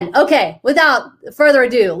Okay, without further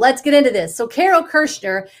ado, let's get into this. So Carol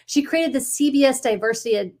Kirschner, she created the CBS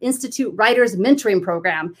Diversity Institute Writers Mentoring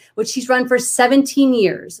Program, which she's run for 17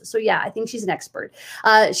 years. So yeah, I think she's an expert.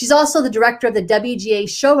 She's also the director of the WGA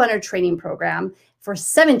Showrunner Training Program for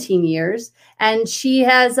 17 years. And she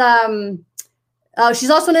has, she's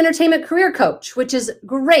also an entertainment career coach, which is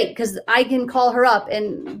great because I can call her up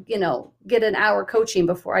and, get an hour coaching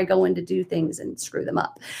before I go in to do things and screw them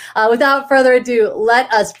up. Without further ado,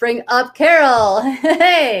 let us bring up Carol.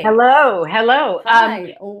 Hey. Hello.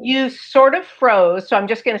 Hi. You sort of froze, so I'm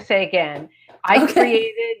just going to say again. I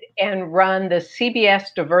created and run the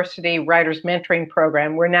CBS Diversity Writers Mentoring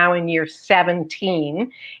Program. We're now in year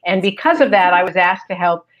 17. And because of that, I was asked to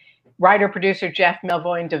help writer-producer Jeff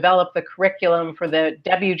Melvoin develop the curriculum for the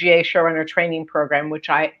WGA Showrunner Training Program, which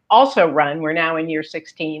I also run. We're now in year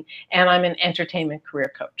 16, and I'm an entertainment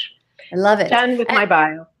career coach. I love it. Done with my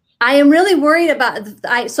bio. I am really worried about,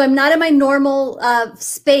 so I'm not in my normal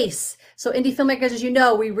space. So indie filmmakers, as you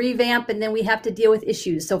know, we revamp and then we have to deal with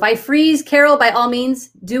issues. So if I freeze, Carol, by all means,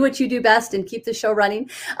 do what you do best and keep the show running.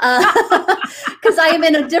 Because I am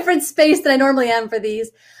in a different space than I normally am for these.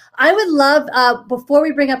 I would love, before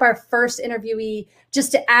we bring up our first interviewee,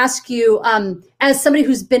 just to ask you, as somebody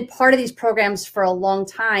who's been part of these programs for a long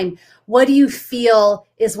time, what do you feel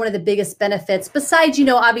is one of the biggest benefits, besides,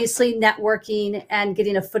 obviously networking and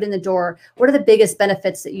getting a foot in the door? What are the biggest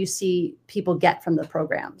benefits that you see people get from the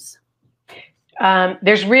programs?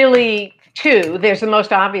 There's really two. There's the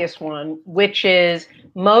most obvious one, which is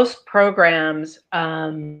most programs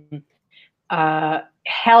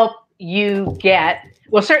help you get,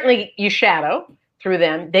 well, certainly you shadow through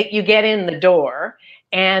them, that you get in the door,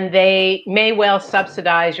 and they may well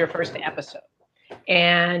subsidize your first episode.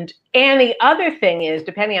 And the other thing is,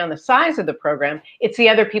 depending on the size of the program, it's the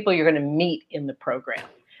other people you're going to meet in the program.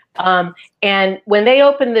 And when they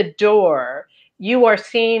open the door, you are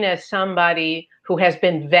seen as somebody who has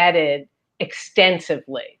been vetted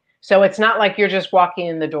extensively. So it's not like you're just walking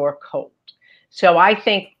in the door cold. So I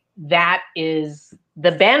think that is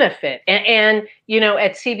the benefit. And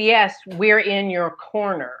at CBS, we're in your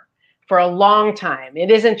corner for a long time. It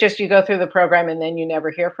isn't just you go through the program and then you never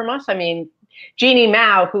hear from us. I mean, Jeannie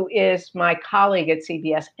Mao, who is my colleague at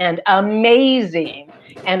CBS and amazing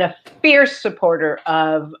and a fierce supporter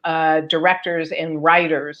of directors and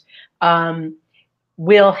writers,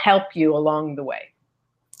 will help you along the way.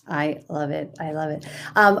 I love it.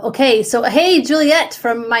 Okay, so hey, Juliet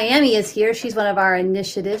from Miami is here. She's one of our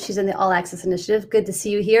initiatives. She's in the All Access Initiative. Good to see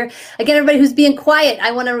you here. Again, everybody who's being quiet,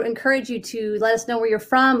 I want to encourage you to let us know where you're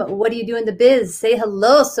from. What do you do in the biz? Say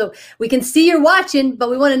hello so we can see you're watching, but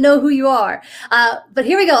we want to know who you are. But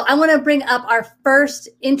here we go. I want to bring up our first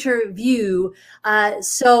interview.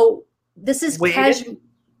 So this is casual.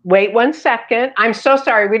 Wait 1 second. I'm so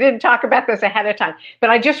sorry. We didn't talk about this ahead of time, but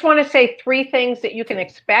I just want to say 3 things that you can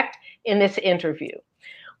expect in this interview.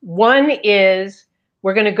 One is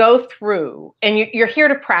we're going to go through, and you're here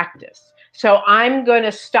to practice. So I'm going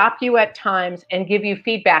to stop you at times and give you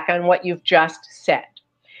feedback on what you've just said.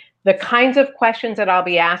 The kinds of questions that I'll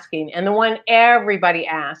be asking, and the one everybody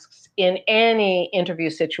asks in any interview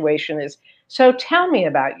situation is, so tell me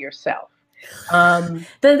about yourself.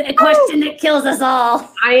 The question that kills us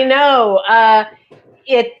all. I know.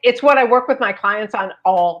 It's what I work with my clients on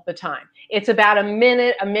all the time. It's about a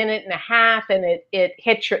minute and a half, and it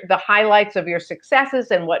hits the highlights of your successes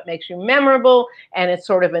and what makes you memorable. And it's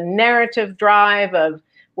sort of a narrative drive of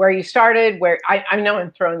where you started, where I know I'm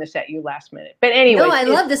throwing this at you last minute. But anyway. No, I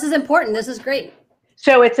love this. Is important. This is great.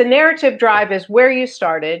 So it's a narrative drive is where you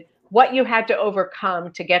started, what you had to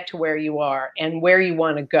overcome to get to where you are, and where you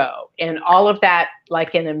want to go. And all of that,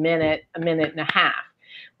 like in a minute and a half.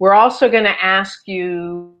 We're also going to ask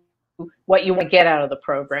you what you want to get out of the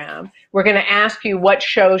program. We're going to ask you what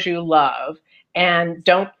shows you love, and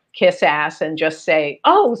don't kiss ass and just say,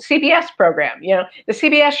 oh, CBS program. The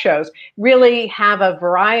CBS shows really have a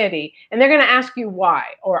variety, and they're going to ask you why,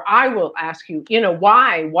 or I will ask you,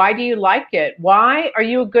 why do you like it? Why are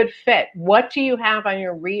you a good fit? What do you have on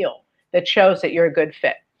your reel that shows that you're a good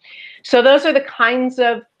fit? So those are the kinds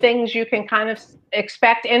of things you can kind of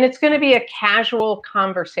expect. And it's going to be a casual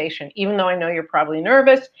conversation, even though I know you're probably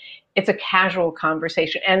nervous. It's a casual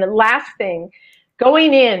conversation. And the last thing,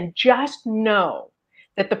 going in, just know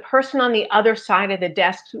that the person on the other side of the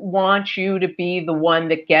desk wants you to be the one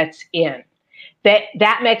that gets in.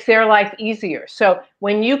 That makes their life easier. So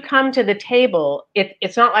when you come to the table,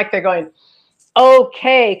 it's not like they're going,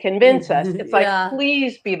 okay, convince us. It's like,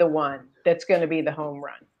 please be the one that's going to be the home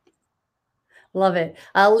run. Love it.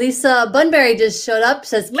 Lisa Bunbury just showed up,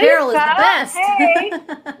 says Carol is the best. Hey.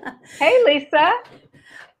 Hey, Lisa.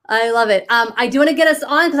 I love it. I do want to get us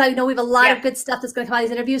on because I know we have a lot Yeah. of good stuff that's going to come out of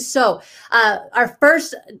these interviews. So our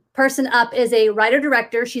first person up is a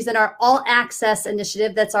writer-director. She's in our All Access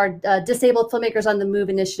initiative. That's our Disabled Filmmakers on the Move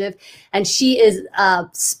initiative. And she is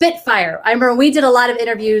Spitfire. I remember we did a lot of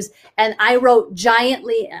interviews and I wrote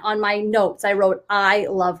giantly on my notes. I wrote, I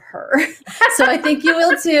love her. So I think you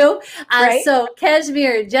will too. Right. So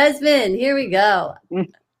Kashmir, Jasmine, here we go.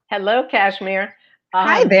 Hello, Kashmir.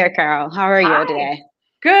 Hi there, Carol. How are you today?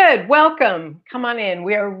 Good. Welcome. Come on in.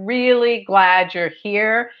 We are really glad you're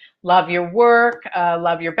here. Love your work.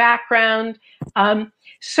 Love your background.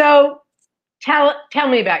 So tell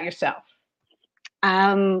me about yourself.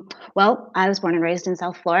 Well, I was born and raised in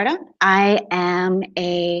South Florida. I am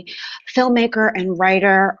a filmmaker and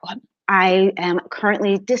writer. I am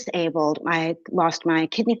currently disabled. I lost my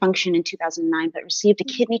kidney function in 2009, but received a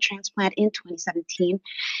kidney transplant in 2017.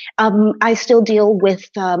 I still deal with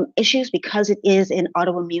issues because it is an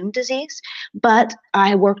autoimmune disease, but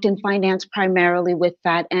I worked in finance primarily with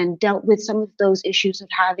that and dealt with some of those issues of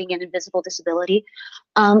having an invisible disability.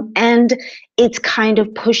 And it's kind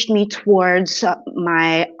of pushed me towards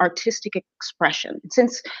my artistic expression.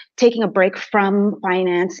 Since taking a break from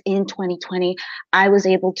finance in 2020, I was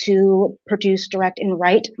able to produce, direct, and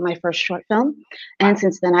write my first short film. And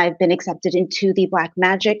since then, I've been accepted into the Black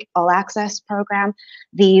Magic All Access program,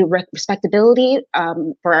 the Respectability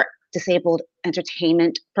for disabled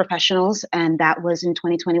entertainment professionals, and that was in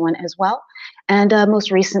 2021 as well. And most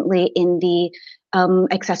recently in the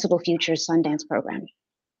Accessible Futures Sundance program.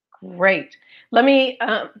 Great. Let me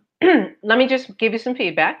just give you some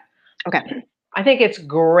feedback. Okay. I think it's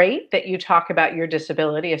great that you talk about your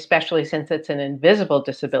disability, especially since it's an invisible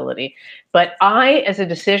disability. But I, as a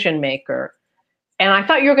decision maker, and I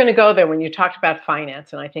thought you were going to go there when you talked about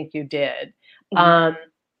finance, and I think you did,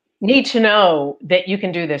 need to know that you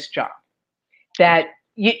can do this job, that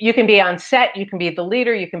you can be on set, you can be the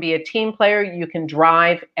leader, you can be a team player, you can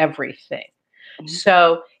drive everything.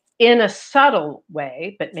 So in a subtle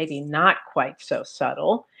way, but maybe not quite so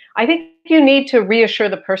subtle, I think you need to reassure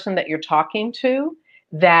the person that you're talking to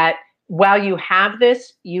that while you have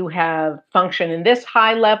this, you have function in this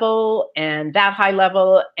high level and that high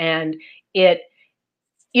level, and it,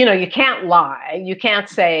 you know, you can't lie. You can't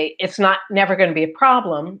say it's not never going to be a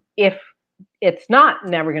problem if it's not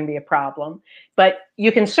never going to be a problem. But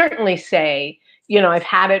you can certainly say, you know, I've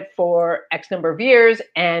had it for X number of years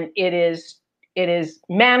and it is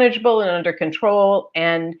manageable and under control.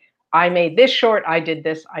 And I made this short, I did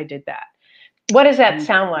this, I did that. What does that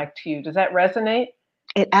sound like to you? Does that resonate?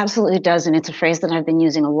 It absolutely does. And it's a phrase that I've been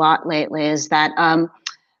using a lot lately, is that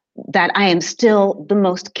that I am still the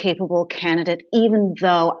most capable candidate, even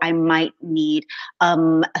though I might need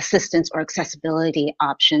assistance or accessibility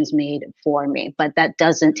options made for me. But that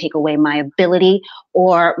doesn't take away my ability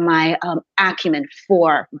or my acumen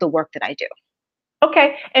for the work that I do.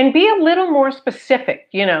 Okay. And be a little more specific,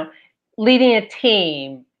 you know, leading a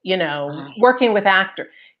team, you know, working with actors.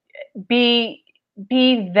 Be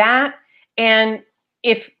that. And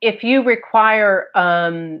if you require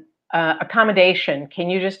accommodation, can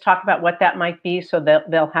you just talk about what that might be so that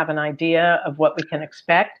they'll have an idea of what we can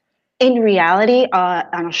expect? In reality,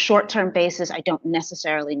 on a short-term basis, I don't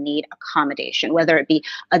necessarily need accommodation, whether it be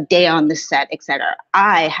a day on the set, et cetera.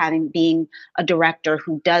 Being a director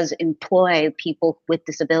who does employ people with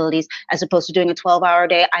disabilities, as opposed to doing a 12-hour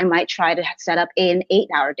day, I might try to set up an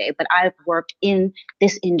 8-hour day. But I've worked in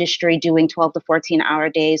this industry doing 12 to 14-hour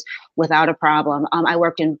days without a problem. I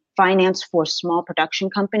worked in finance for small production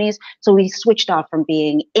companies. So we switched off from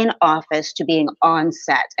being in office to being on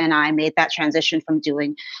set. And I made that transition from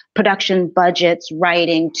doing production budgets,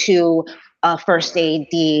 writing to first AD,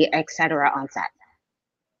 et cetera, on set.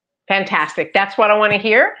 Fantastic. That's what I want to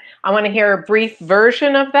hear. I want to hear a brief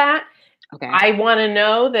version of that. Okay. I want to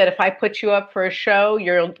know that if I put you up for a show,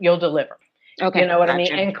 you'll deliver. Okay. You know what I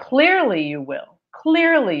mean? And clearly you will.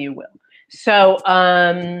 Clearly you will. So,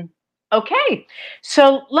 okay.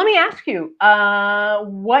 So let me ask you,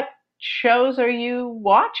 what shows are you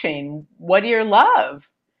watching? What do you love?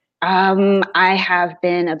 I have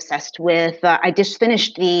been obsessed with, I just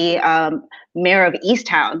finished the Mayor of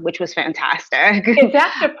Easttown, which was fantastic. Is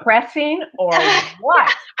that depressing or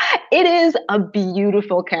what? It is a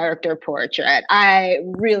beautiful character portrait. I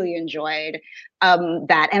really enjoyed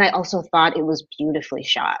that. And I also thought it was beautifully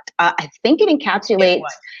shot. I think it encapsulates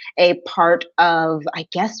a part of, I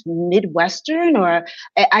guess, Midwestern, or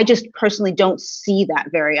I just personally don't see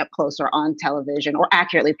that very up close or on television or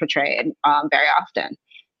accurately portrayed very often.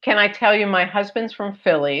 Can I tell you, my husband's from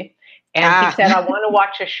Philly, and he said, I want to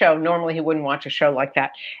watch a show. Normally, he wouldn't watch a show like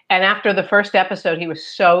that. And after the first episode, he was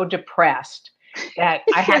so depressed that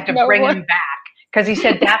I had to No bring more. him back because he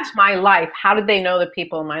said, that's my life. How did they know the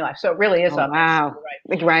people in my life? So it really is Oh, up wow.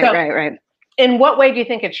 there. Right, So right. in what way do you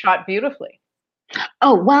think it's shot beautifully?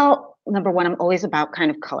 Oh, well, number one, I'm always about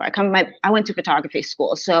kind of color. I went to photography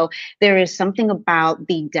school, so there is something about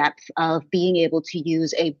the depth of being able to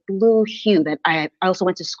use a blue hue that I also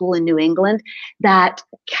went to school in New England that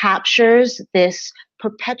captures this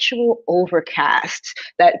perpetual overcast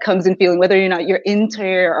that comes in feeling, whether or not you're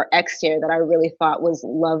interior or exterior, that I really thought was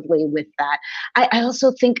lovely with that. I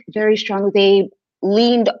also think very strongly they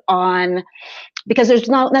leaned on, because there's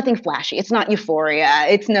nothing flashy. It's not Euphoria.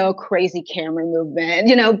 It's no crazy camera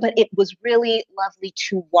movement, but it was really lovely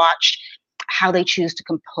to watch how they choose to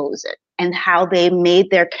compose it and how they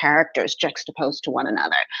made their characters juxtaposed to one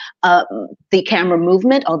another. The camera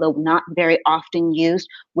movement, although not very often used,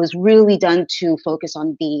 was really done to focus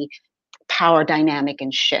on the power dynamic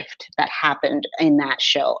and shift that happened in that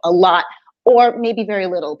show. A lot, or maybe very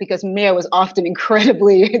little, because Mare was often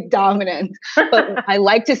incredibly dominant. But I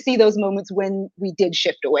like to see those moments when we did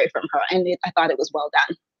shift away from her, and I thought it was well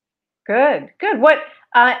done. Good. What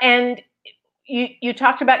and you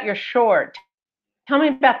talked about your short. Tell me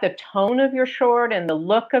about the tone of your short and the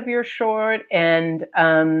look of your short, and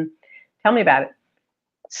tell me about it.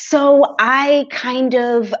 So I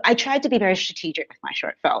tried to be very strategic with my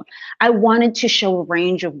short film. I wanted to show a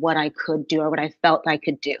range of what I could do or what I felt I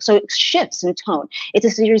could do. So it shifts in tone. It's a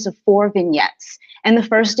series of 4 vignettes. And the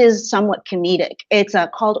first is somewhat comedic. It's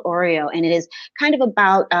called Oreo, and it is kind of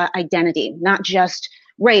about identity, not just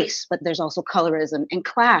race, but there's also colorism and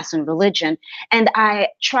class and religion. And I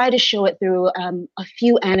try to show it through a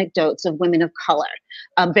few anecdotes of women of color,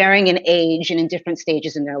 varying in age and in different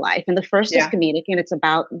stages in their life. And the first is comedic, and it's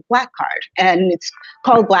about Black Card, and it's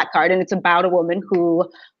called Black Card, and it's about a woman who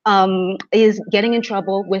is getting in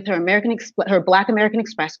trouble with her Black American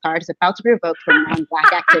Express card is about to be revoked for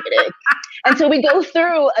non-Black activity. And so we go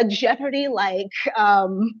through a Jeopardy-like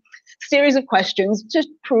series of questions to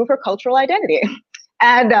prove her cultural identity.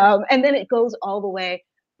 And then it goes all the way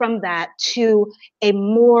from that to a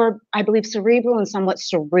more, I believe, cerebral and somewhat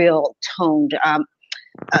surreal toned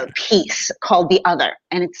piece called The Other.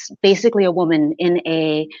 And it's basically a woman in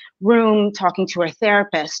a room talking to her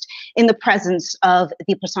therapist in the presence of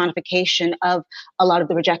the personification of a lot of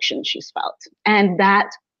the rejection she's felt. And that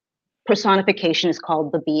personification is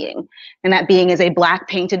called the being. And that being is a Black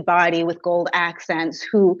painted body with gold accents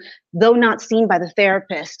who, though not seen by the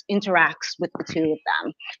therapist, interacts with the two of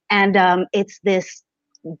them. And it's this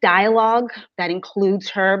dialogue that includes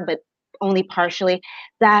her, but only partially,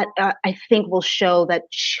 that I think will show that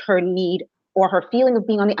her need or her feeling of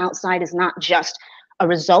being on the outside is not just a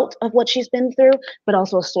result of what she's been through, but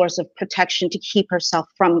also a source of protection to keep herself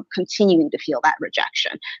from continuing to feel that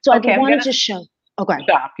rejection. So I wanted to show. Oh, go ahead.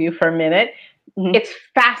 Stop you for a minute. Mm-hmm. It's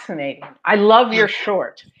fascinating. I love your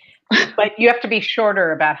short, but you have to be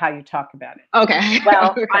shorter about how you talk about it. Okay.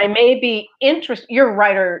 Well, I may be interested. You're a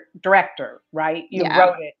writer-director, right? You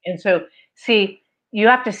wrote it. And so, see, you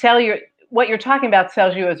have to sell what you're talking about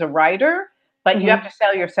sells you as a writer, but you have to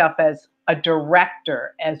sell yourself as a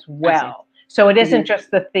director as well. So it isn't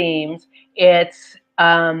just the themes. It's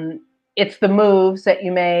the moves that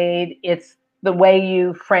you made. It's the way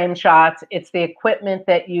you frame shots. It's the equipment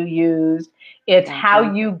that you used. It's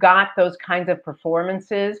how you got those kinds of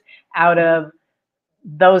performances out of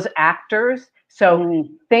those actors. So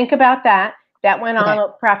think about that. That went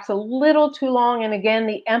on perhaps a little too long. And again,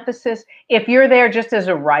 the emphasis, if you're there just as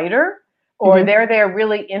a writer, or they're there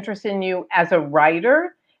really interested in you as a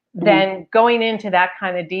writer, then going into that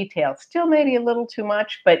kind of detail still maybe a little too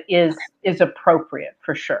much, but is appropriate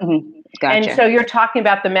for sure. Gotcha. And so you're talking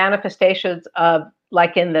about the manifestations of,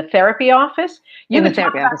 like in the therapy office, you can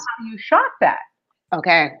talk about how you shot that.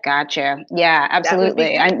 Okay, gotcha. Yeah,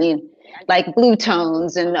 absolutely. I mean, like blue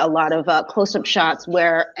tones and a lot of close-up shots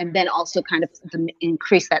and then also kind of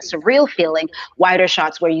increase that surreal feeling, wider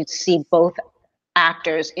shots where you see both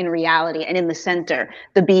actors in reality, and in the center,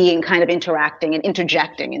 the being kind of interacting and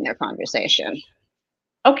interjecting in their conversation.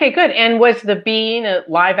 Okay, good. And was the being a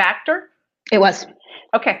live actor? It was.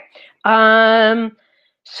 Okay.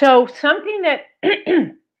 So something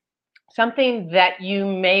that you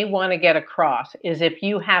may want to get across is if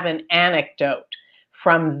you have an anecdote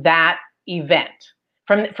from that event,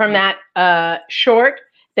 from that short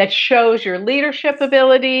that shows your leadership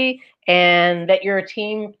ability and that you're a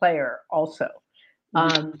team player also.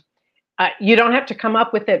 You don't have to come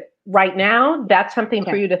up with it right now. That's something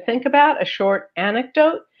for you to think about, a short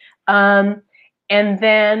anecdote. And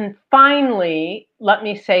then finally, let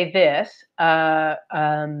me say this,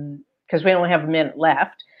 because we only have a minute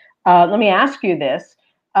left. Let me ask you this.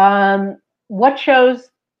 what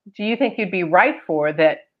shows do you think you'd be right for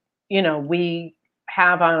that, we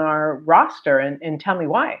have on our roster, and tell me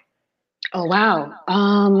why? Oh, wow.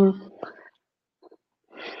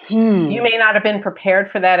 You may not have been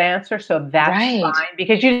prepared for that answer, so that's Right. fine,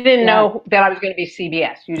 because you didn't Yeah. know that I was going to be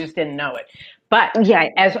CBS. You just didn't know it. But Yeah.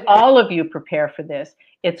 as all of you prepare for this,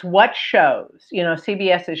 it's what shows,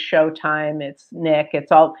 CBS is Showtime, it's Nick,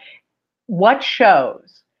 it's all, what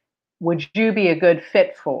shows would you be a good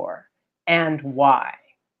fit for and why?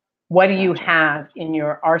 What do you have in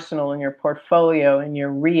your arsenal, in your portfolio, in your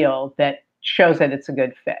reel that shows that it's a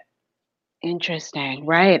good fit? Interesting.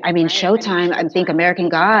 Right. I mean, Showtime, I think American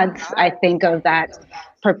Gods, I think of that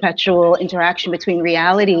perpetual interaction between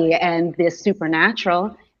reality and the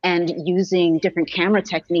supernatural, and using different camera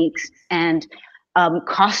techniques and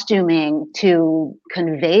costuming to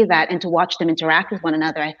convey that and to watch them interact with one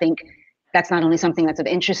another. I think that's not only something that's of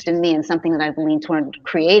interest in me and something that I've leaned toward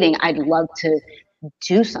creating. I'd love to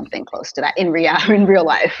do something close to that in real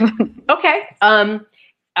life. Okay.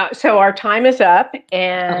 So our time is up,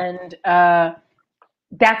 and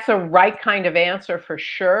that's the right kind of answer for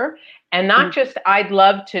sure. And not just I'd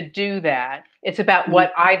love to do that. It's about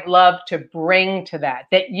what I'd love to bring to that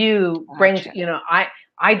you bring.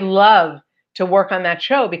 I'd love to work on that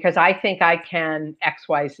show because I think I can X,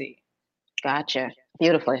 Y, Z. Gotcha.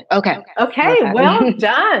 Beautifully. Okay. Okay. Well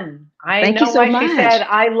done. Thank know you so why much. She said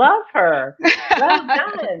I love her. Well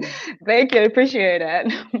done. Thank you. I appreciate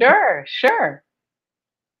it. Sure.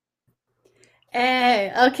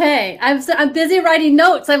 Hey, okay. I'm busy writing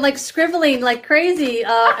notes. I'm like scribbling like crazy.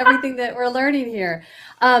 Everything that we're learning here.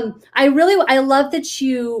 I love that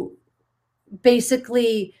you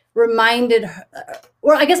basically reminded her,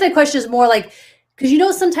 or I guess my question is more like,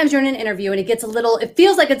 because sometimes you're in an interview and it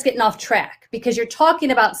feels like it's getting off track because you're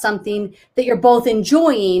talking about something that you're both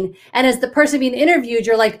enjoying, and as the person being interviewed,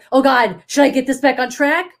 you're like, oh God, should I get this back on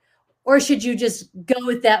track, or should you just go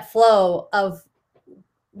with that flow of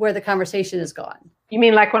where the conversation is gone? You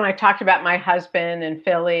mean like when I talked about my husband and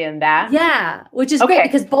Philly and that? Yeah, which is great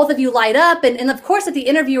because both of you light up. And of course, if the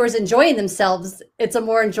interviewer is enjoying themselves, it's a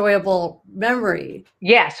more enjoyable memory.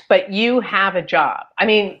 Yes, but you have a job. I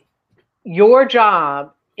mean, your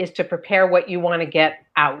job is to prepare what you want to get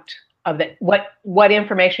out of it, what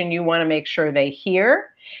information you want to make sure they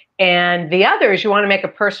hear. And the other is you want to make a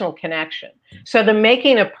personal connection. So the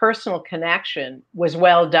making a personal connection was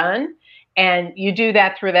well done. And you do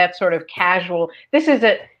that through that sort of casual, this is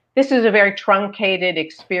a very truncated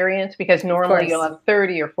experience because normally you'll have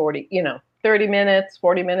 30 or 40, 30 minutes,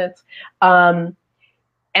 40 minutes.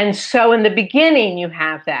 And so in the beginning you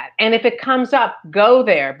have that. And if it comes up, go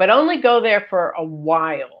there, but only go there for a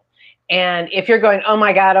while. And if you're going, oh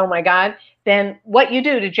my God, then what you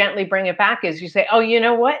do to gently bring it back is you say, oh, you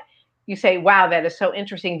know what? You say, wow, that is so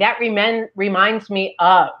interesting. That reminds me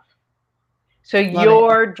of. So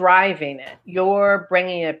you're driving it, you're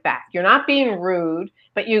bringing it back. You're not being rude,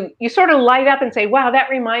 but you sort of light up and say, wow,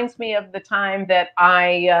 that reminds me of the time that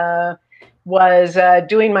I was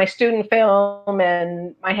doing my student film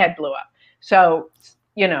and my head blew up. So,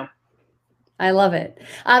 I love it.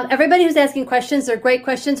 Everybody who's asking questions, they're great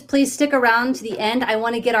questions. Please stick around to the end. I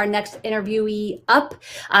want to get our next interviewee up,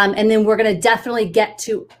 and then we're going to definitely get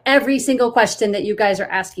to every single question that you guys are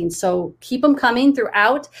asking. So keep them coming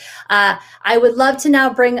throughout. I would love to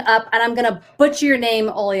now bring up, and I'm going to butcher your name,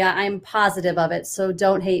 Olia. I'm positive of it, so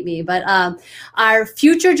don't hate me. But our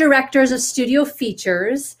future directors of studio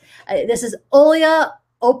features, this is Olia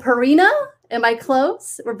Operina. Am I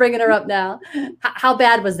close? We're bringing her up now. How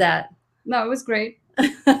bad was that? No, it was great.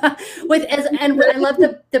 And I love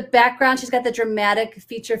the background. She's got the dramatic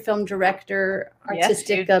feature film director,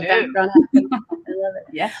 artistic background. I love it.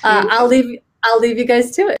 Yes. I'll leave you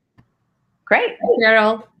guys to it. Great.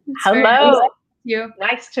 Carol. Hello. You.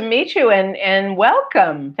 Nice to meet you and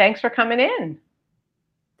welcome. Thanks for coming in.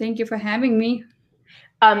 Thank you for having me.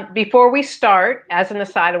 Before we start, as an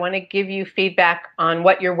aside, I want to give you feedback on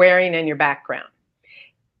what you're wearing and your background.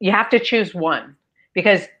 You have to choose one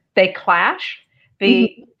because they clash.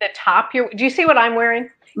 The top do you see what I'm wearing?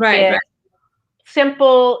 Right.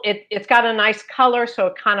 Simple. It's got a nice color, so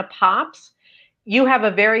it kind of pops. You have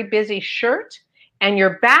a very busy shirt, and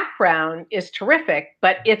your background is terrific,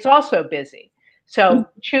 but it's also busy. So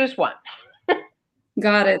choose one.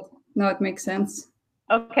 Got it. No, it makes sense.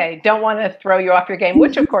 Okay. Don't want to throw you off your game,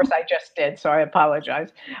 which of course I just did, so I apologize.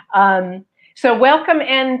 So welcome,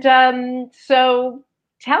 and so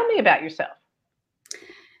tell me about yourself.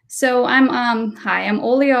 So I'm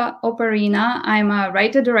Olia Operina. I'm a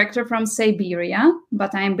writer-director from Siberia,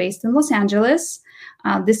 but I'm based in Los Angeles.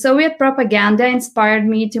 The Soviet propaganda inspired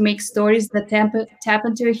me to make stories that tap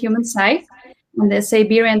into a human psyche. and the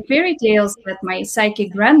Siberian fairy tales that my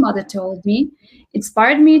psychic grandmother told me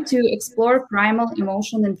inspired me to explore primal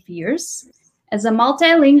emotion and fears. As a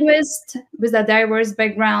multilingualist with a diverse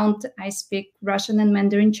background, I speak Russian and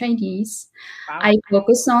Mandarin Chinese. Wow. I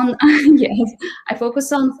focus on yes, I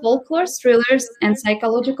focus on folklore, thrillers, and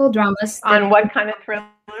psychological dramas. On what kind of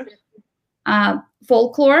thrillers?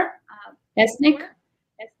 Folklore, ethnic.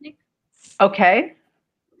 Okay.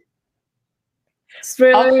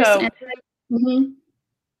 Thrillers. Also, Mhm.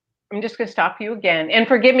 I'm just going to stop you again. And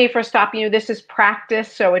forgive me for stopping you. This is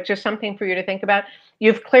practice, so it's just something for you to think about.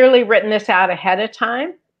 You've clearly written this out ahead of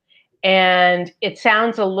time, and it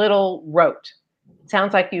sounds a little rote. It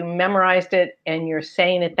sounds like you memorized it and you're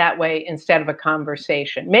saying it that way instead of a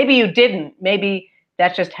conversation. Maybe you didn't. Maybe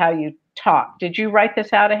that's just how you talk. Did you write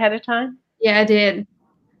this out ahead of time? Yeah, I did.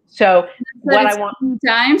 So what I want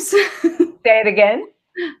times. Say it again.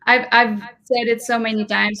 I've said it so many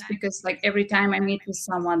times because like every time I meet with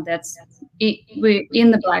someone that's we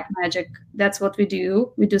in the Black Magic, that's what we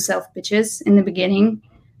do. We do self pitches in the beginning.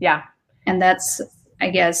 Yeah. And that's, I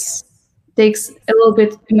guess, takes a little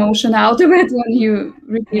bit emotion out of it when you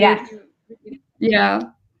repeat it. Yeah.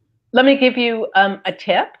 Let me give you a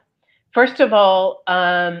tip. First of all,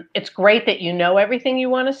 it's great that you know everything you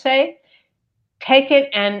want to say. Take it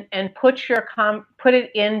and put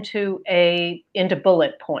it into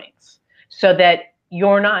bullet points so that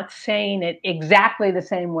you're not saying it exactly the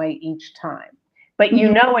same way each time, but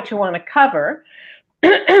you know what you want to cover.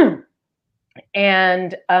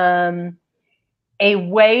 And a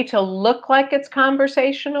way to look like it's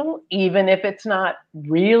conversational, even if it's not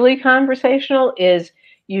really conversational, is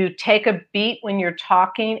you take a beat when you're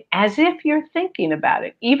talking as if you're thinking about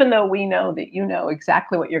it, even though we know that you know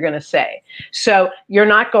exactly what you're going to say. So you're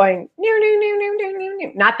not going,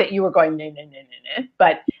 not that you were going,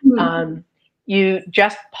 but you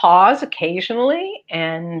just pause occasionally,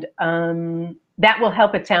 and that will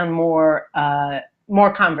help it sound more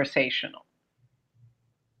conversational.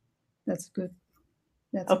 That's good.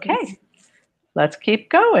 That's okay. Good. Let's keep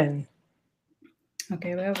going.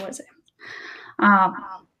 Okay, where was it?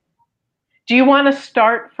 Do you want to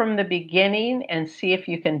start from the beginning and see if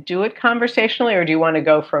you can do it conversationally, or do you want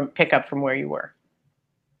to pick up from where you were?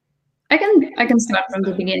 I can start from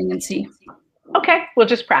the beginning and see. Okay, we'll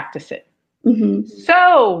just practice it. Mm-hmm.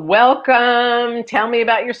 So, welcome. Tell me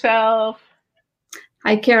about yourself.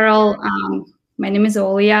 Hi, Carol. My name is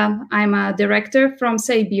Olia. I'm a director from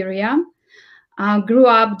Siberia. Grew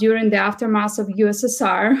up during the aftermath of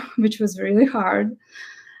USSR, which was really hard.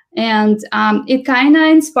 And it kind of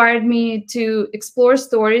inspired me to explore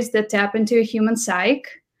stories that tap into a human psyche.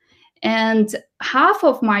 And half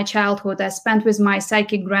of my childhood I spent with my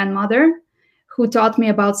psychic grandmother, who taught me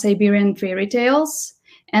about Siberian fairy tales.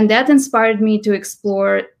 And that inspired me to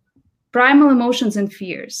explore primal emotions and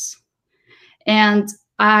fears. And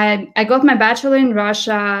I got my bachelor in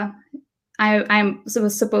Russia. I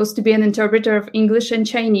was supposed to be an interpreter of English and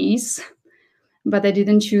Chinese, but I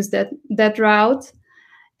didn't choose that route.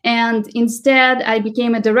 And instead, I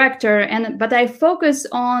became a director, but I focus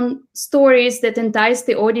on stories that entice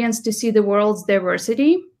the audience to see the world's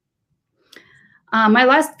diversity. My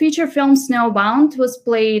last feature film, Snowbound, was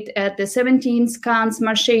played at the 17th Cannes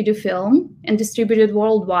Marché du Film and distributed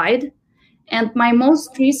worldwide. And my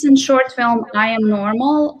most recent short film, I Am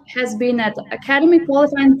Normal, has been at Academy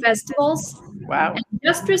qualifying festivals. Wow. And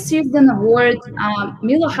just received an award,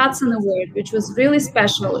 Milo Hudson Award, which was really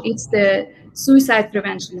special. It's the Suicide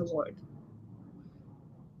Prevention Award.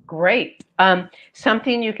 Great.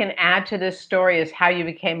 Something you can add to this story is how you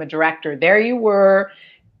became a director. There you were,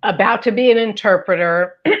 about to be an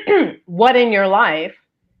interpreter. What in your life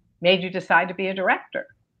made you decide to be a director?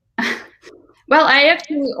 Well, I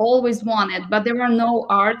actually always wanted, but there were no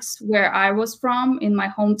arts where I was from in my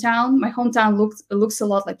hometown. My hometown looks a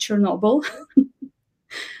lot like Chernobyl.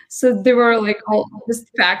 So there were like all these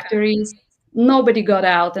factories. Nobody got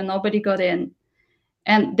out and nobody got in.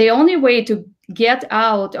 And the only way to get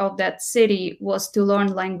out of that city was to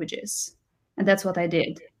learn languages. And that's what I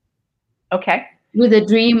did. Okay. With a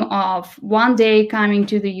dream of one day coming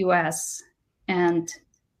to the US and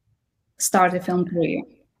start a film career.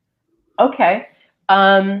 Okay.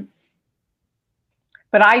 But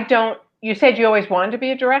you said you always wanted to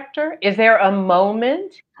be a director. Is there a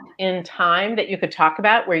moment in time that you could talk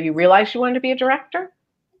about where you realized you wanted to be a director?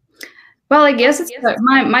 Well, I guess it's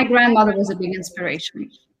my grandmother was a big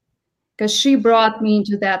inspiration because she brought me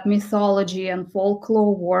into that mythology and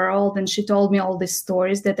folklore world, and she told me all these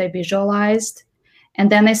stories that I visualized. And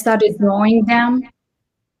then I started drawing them.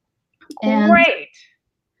 Great.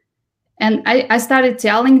 And I started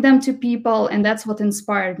telling them to people, and that's what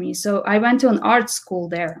inspired me. So I went to an art school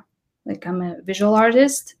there. Like, I'm a visual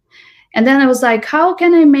artist. And then I was like, how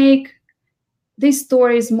can I make these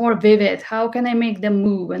stories more vivid? How can I make them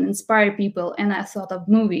move and inspire people? And I thought of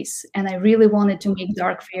movies, and I really wanted to make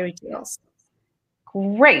dark fairy tales.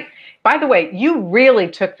 Great. By the way, you really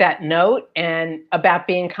took that note and about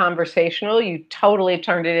being conversational. You totally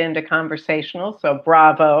turned it into conversational. So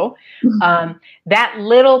bravo. That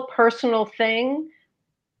little personal thing,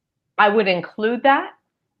 I would include that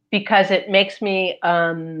because it makes me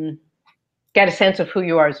get a sense of who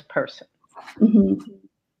you are as a person. Mm-hmm.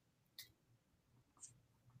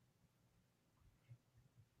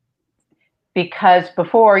 Because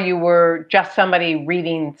before you were just somebody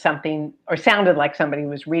reading something, or sounded like somebody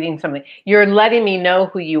was reading something. You're letting me know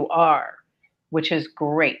who you are, which is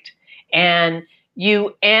great. And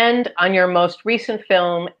you end on your most recent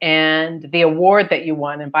film and the award that you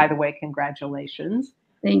won. And by the way, congratulations.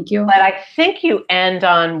 Thank you. But I think you end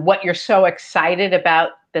on what you're so excited about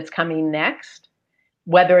that's coming next,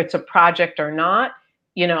 whether it's a project or not.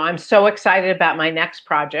 You know, I'm so excited about my next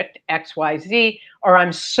project, XYZ, or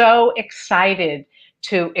I'm so excited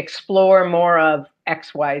to explore more of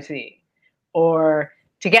XYZ, or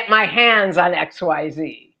to get my hands on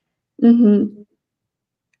XYZ. Mm-hmm.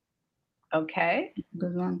 Okay.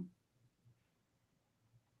 Good one.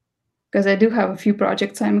 Because I do have a few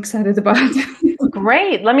projects I'm excited about.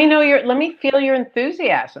 Great. Let me feel your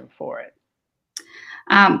enthusiasm for it.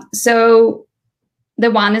 So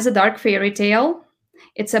the one is a dark fairy tale.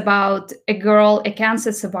 It's about a girl, a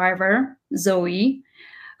cancer survivor, Zoe,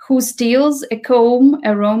 who steals a comb,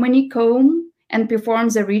 a Romany comb, and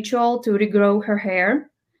performs a ritual to regrow her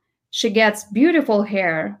hair. She gets beautiful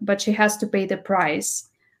hair, but she has to pay the price,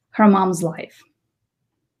 her mom's life.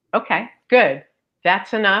 Okay, good.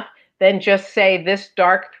 That's enough. Then just say this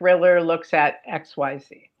dark thriller looks at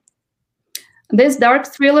XYZ. This dark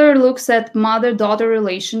thriller looks at mother-daughter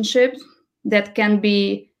relationships that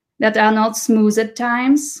are not smooth at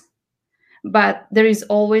times, but there is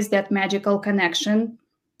always that magical connection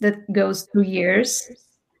that goes through years.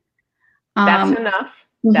 That's enough.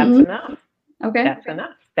 That's enough. Okay. That's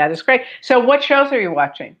enough. That is great. So what shows are you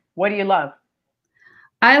watching? What do you love?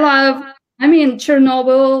 Chernobyl,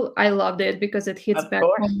 I loved it because it hits back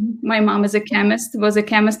home. My mom was a chemist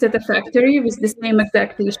at a factory with the same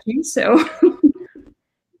exact issue. So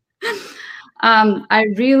I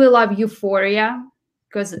really love Euphoria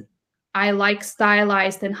because I like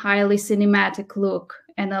stylized and highly cinematic look,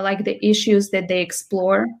 and I like the issues that they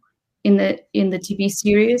explore in the TV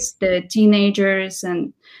series, the teenagers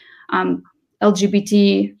and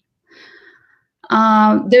LGBT.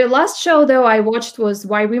 The last show though I watched was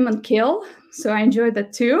Why Women Kill, so I enjoyed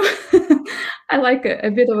that too. I like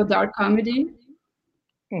a bit of a dark comedy.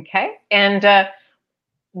 Okay, and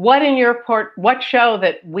what show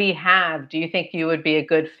that we have do you think you would be a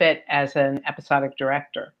good fit as an episodic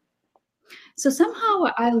director? So somehow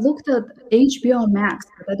I looked at HBO Max,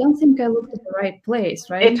 but I don't think I looked at the right place,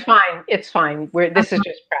 right? It's fine. It's fine. This is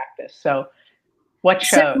just practice. So what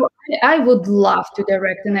show? So I would love to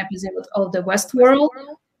direct an episode of The Westworld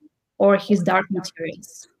or His Dark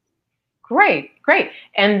Materials. Great, great.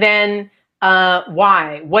 And then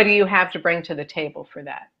why? What do you have to bring to the table for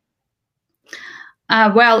that?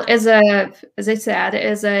 Well, as I said,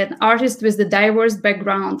 as an artist with a diverse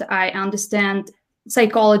background, I understand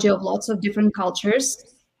psychology of lots of different cultures,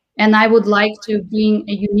 and I would like to bring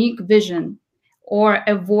a unique vision or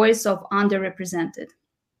a voice of underrepresented.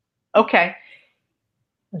 Okay,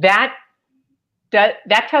 that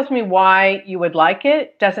tells me why you would like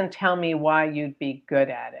it. Doesn't tell me why you'd be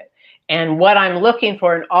good at it. And what I'm looking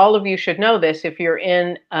for, and all of you should know this, if you're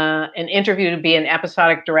in an interview to be an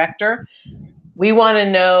episodic director, we want to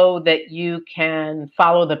know that you can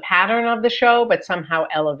follow the pattern of the show, but somehow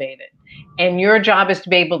elevate it. And your job is to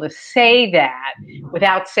be able to say that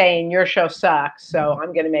without saying your show sucks, so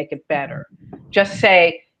I'm going to make it better. Just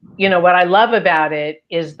say, you know, what I love about it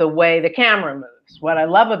is the way the camera moves. What I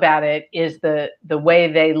love about it is the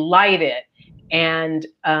way they light it. And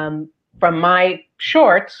from my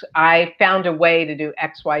shorts, I found a way to do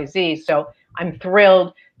XYZ. So I'm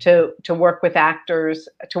thrilled to work with actors,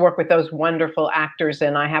 to work with those wonderful actors,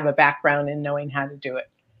 and I have a background in knowing how to do it.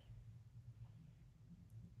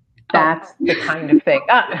 That's the kind of thing.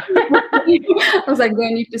 I was like, do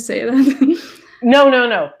I need to say that?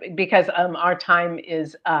 No, because our time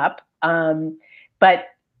is up. But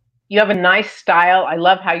you have a nice style. I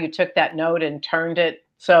love how you took that note and turned it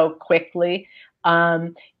so quickly.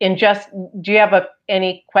 Do you have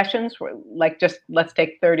any questions? Like, just let's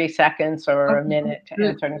take 30 seconds or a minute to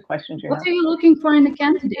answer any questions you have. What are you looking for in a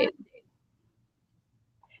candidate?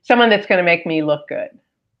 Someone that's going to make me look good.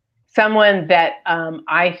 Someone that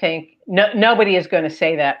I think nobody is going to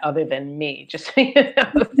say that other than me. Just so you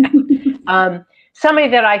know. Somebody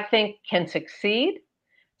that I think can succeed.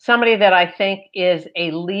 Somebody that I think is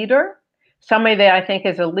a leader. Somebody that I think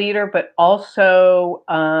is a leader, but also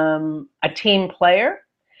a team player.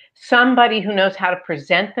 Somebody who knows how to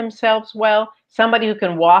present themselves well. Somebody who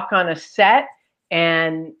can walk on a set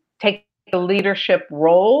and take the leadership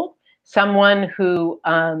role. Someone who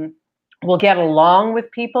will get along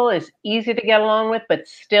with people, is easy to get along with, but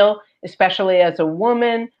still, especially as a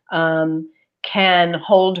woman, can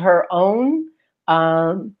hold her own.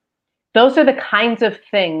 Those are the kinds of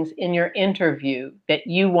things in your interview that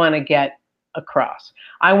you want to get across.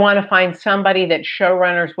 I want to find somebody that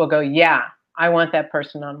showrunners will go, yeah, I want that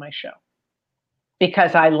person on my show.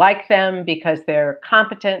 Because I like them, because they're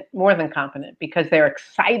competent, more than competent, because they're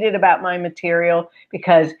excited about my material,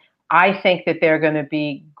 because I think that they're going to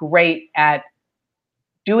be great at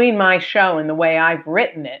doing my show in the way I've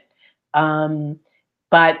written it,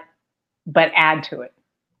 but add to it.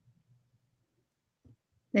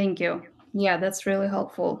 Thank you. Yeah, that's really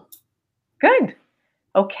helpful. Good.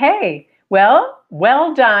 Okay.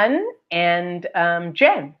 Well done. And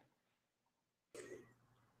Jen.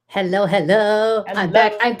 Hello. I'm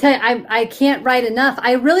back. I'm telling you, I can't write enough.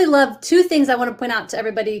 I really love two things I want to point out to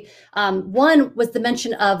everybody. One was the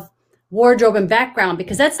mention of wardrobe and background,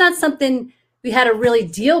 because that's not something we had to really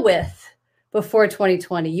deal with before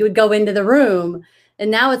 2020. You would go into the room,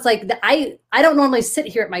 and now it's like I don't normally sit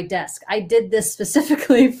here at my desk. I did this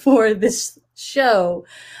specifically for this show.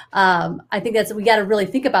 I think we got to really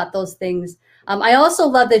think about those things. I also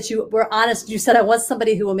love that you were honest. You said, I want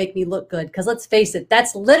somebody who will make me look good. Because let's face it,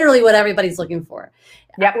 that's literally what everybody's looking for.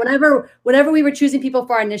 Yep. Whenever we were choosing people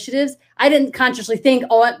for our initiatives, I didn't consciously think,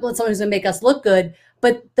 oh, I want someone who's going to make us look good.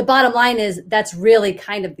 But the bottom line is that's really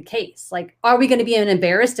kind of the case. Like, are we going to be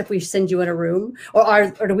embarrassed if we send you in a room?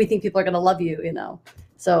 Or do we think people are going to love you, you know?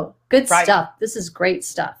 So good stuff. This is great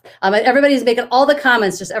stuff. Everybody's making all the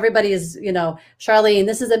comments. Just everybody is, you know, Charlene,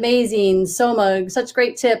 this is amazing. Soma, such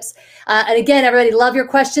great tips. And again, everybody, love your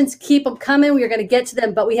questions. Keep them coming. We are going to get to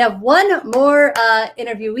them. But we have one more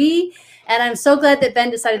interviewee. And I'm so glad that Ben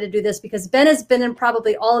decided to do this, because Ben has been in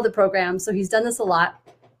probably all of the programs. So he's done this a lot.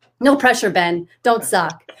 No pressure, Ben. Don't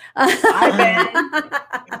suck. Hi, Ben.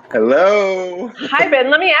 Hello. Hi,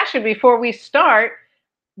 Ben. Let me ask you before we start,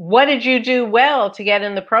 what did you do well to get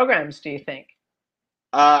in the programs, do you think?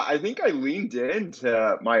 I think I leaned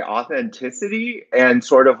into my authenticity and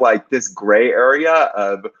sort of like this gray area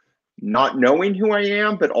of not knowing who I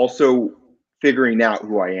am, but also figuring out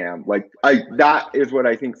who I am. Like that is what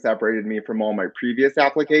I think separated me from all my previous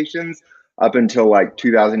applications up until like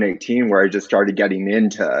 2018, where I just started getting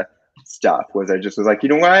into stuff. Was I just was like, you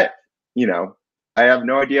know what? You know, I have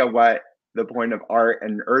no idea what the point of art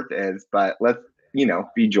and earth is, but let's, you know,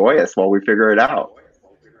 be joyous while we figure it out.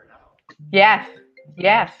 Yes.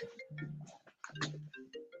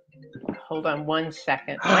 Hold on one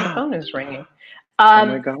second. My phone is ringing. Oh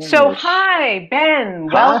my gosh. So hi, Ben.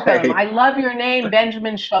 Welcome. Hi. I love your name,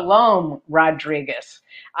 Benjamin Shalom Rodriguez.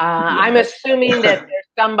 I'm assuming that there's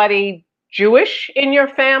somebody Jewish in your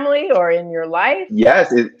family or in your life?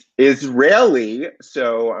 Yes, it's Israeli.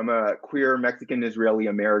 So I'm a queer Mexican Israeli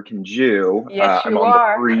American Jew. Yes, I'm you on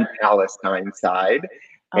are. the pre-Palestine side.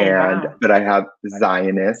 Oh, wow. But I have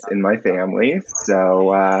Zionists in my family.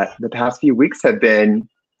 So the past few weeks have been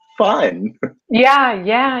fun. Yeah.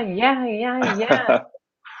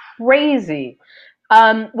 Crazy.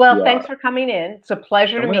 Well, thanks for coming in. It's a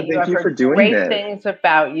pleasure to meet you. Thank you for doing great this. things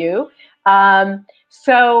about you.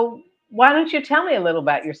 So why don't you tell me a little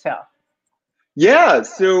about yourself? Yeah,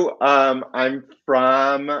 so I'm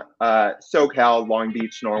from SoCal, Long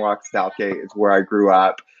Beach, Norwalk, Southgate is where I grew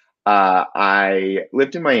up. I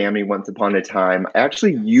lived in Miami once upon a time. I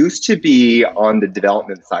actually used to be on the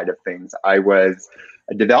development side of things. I was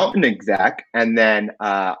a development exec, and then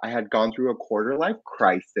I had gone through a quarter-life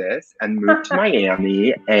crisis and moved to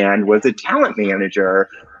Miami and was a talent manager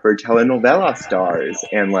for telenovela stars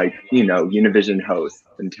and, like, you know, Univision hosts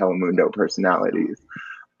and Telemundo personalities.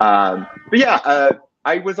 But yeah,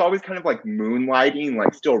 I was always kind of like moonlighting,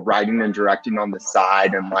 like still writing and directing on the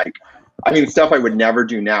side, and like, I mean, stuff I would never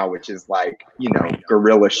do now, which is like, you know,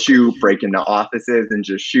 guerrilla shoot, break into offices and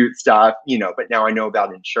just shoot stuff, you know, but now I know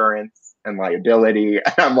about insurance and liability,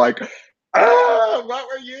 and I'm like, oh, what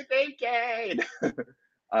were you thinking?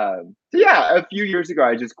 So yeah, a few years ago,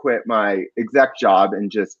 I just quit my exec job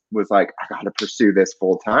and just was like, I got to pursue this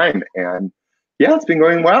full time. And yeah, it's been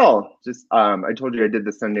going well. Just, I told you I did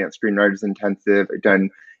the Sundance Screenwriters Intensive. I've done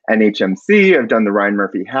NHMC. I've done the Ryan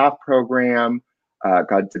Murphy Half program.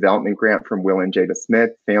 got a development grant from Will and Jada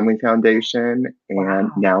Smith Family Foundation,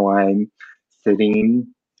 and now I'm sitting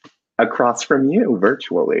across from you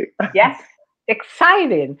virtually. Yes,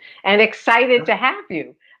 excited to have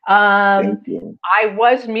you. Thank you. I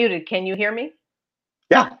was muted. Can you hear me?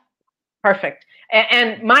 Yeah. Perfect.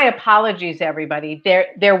 And my apologies, everybody.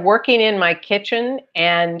 They're working in my kitchen,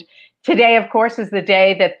 and today, of course, is the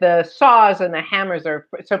day that the saws and the hammers are.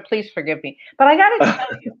 So please forgive me. But I got to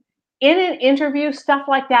tell you, in an interview, stuff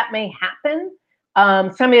like that may happen.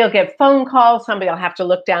 Somebody will get phone calls. Somebody will have to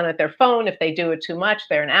look down at their phone. If they do it too much,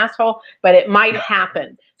 they're an asshole. But it might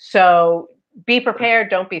happen. So be prepared.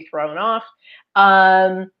 Don't be thrown off.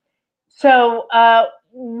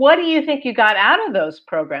 What do you think you got out of those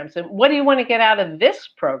programs? And what do you want to get out of this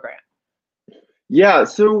program? Yeah,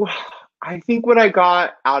 so I think what I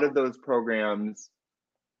got out of those programs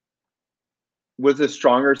was a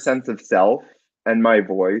stronger sense of self and my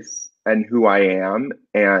voice and who I am.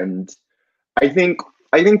 And I think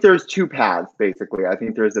there's two paths, basically. I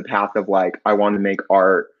think there's a path of like, I want to make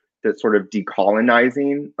art that's sort of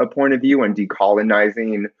decolonizing a point of view and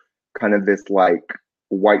decolonizing kind of this like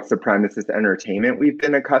white supremacist entertainment we've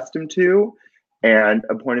been accustomed to, and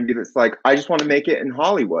a point of view that's like, I just want to make it in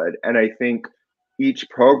Hollywood. And I think each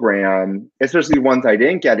program, especially ones I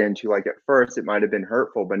didn't get into, like at first it might have been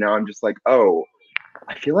hurtful, but now I'm just like, oh,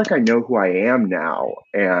 I feel like I know who I am now.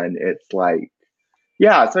 And it's like,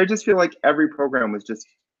 yeah, so I just feel like every program was just,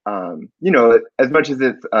 you know, as much as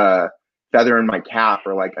it's a feather in my cap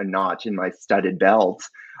or like a notch in my studded belt,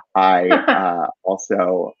 I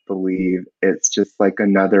also believe it's just like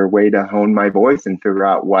another way to hone my voice and figure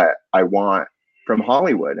out what I want from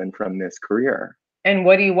Hollywood and from this career. And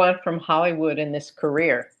what do you want from Hollywood in this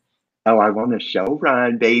career? Oh, I want a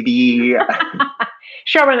showrun, baby.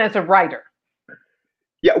 Showrun as a writer.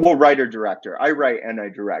 Yeah, well, writer-director. I write and I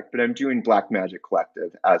direct, but I'm doing Black Magic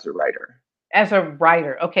Collective as a writer. As a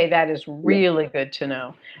writer. Okay, that is really good to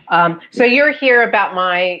know. So you're here about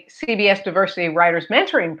my CBS Diversity Writers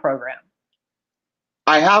Mentoring Program.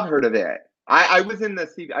 I have heard of it. I was in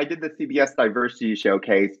I did the CBS Diversity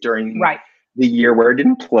Showcase during the year where it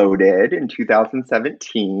imploded in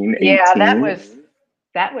 2017. Yeah, 18.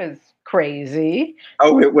 that was crazy.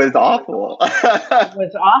 Oh, it was awful. It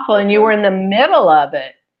was awful, and you were in the middle of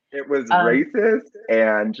it. It was racist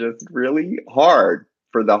and just really hard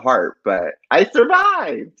for the heart, but I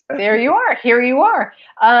survived. There you are. Here you are.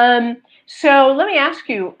 So let me ask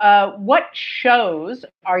you, what shows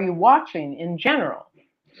are you watching in general?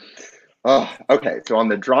 Oh, okay. So on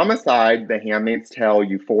the drama side, The Handmaid's Tale,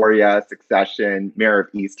 Euphoria, Succession, Mayor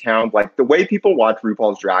of Easttown, like the way people watch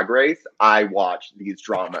RuPaul's Drag Race, I watch these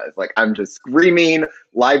dramas. Like I'm just screaming,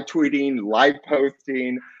 live tweeting, live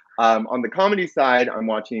posting. On the comedy side, I'm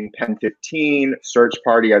watching Pen 15, Search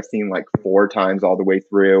Party. I've seen like 4 times all the way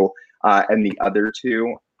through. And the other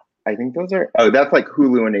two, I think those are, that's like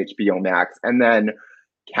Hulu and HBO Max. And then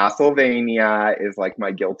Castlevania is like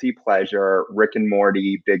my guilty pleasure, Rick and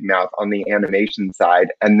Morty, Big Mouth on the animation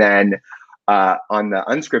side. And then on the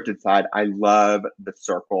unscripted side, I love The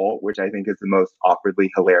Circle, which I think is the most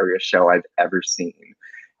awkwardly hilarious show I've ever seen.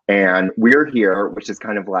 And We're Here, which is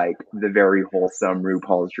kind of like the very wholesome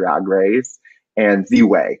RuPaul's Drag Race, and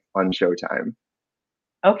Z-Way on Showtime.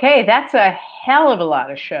 Okay, that's a hell of a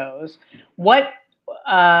lot of shows. What's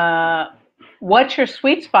your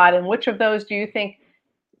sweet spot, and which of those do you think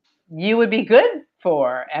you would be good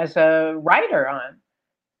for as a writer on?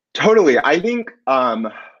 Totally. I think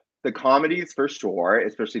the comedies for sure,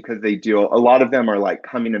 especially because they do, a lot of them are like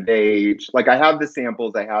coming of age. Like I have the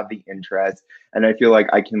samples, I have the interest, and I feel like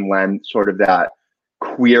I can lend sort of that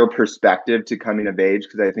queer perspective to coming of age,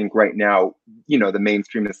 because I think right now, you know, the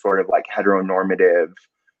mainstream is sort of like heteronormative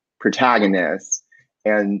protagonists.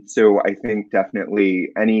 And so I think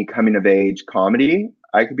definitely any coming of age comedy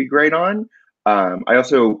I could be great on. I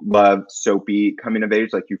also love soapy coming of age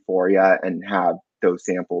like Euphoria and have those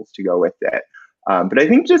samples to go with it. But I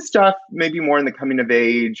think just stuff maybe more in the coming of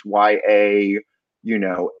age, YA, you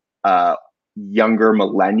know, younger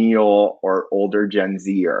millennial or older Gen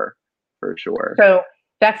Zer for sure. So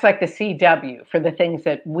that's like the CW for the things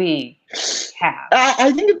that we have.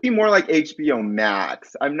 I think it'd be more like HBO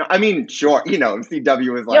Max. I mean, sure, you know,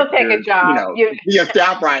 CW is like, you'll take a job. You know, be a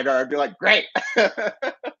staff writer. I'd be like, great.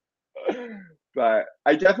 But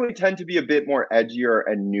I definitely tend to be a bit more edgier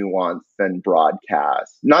and nuanced than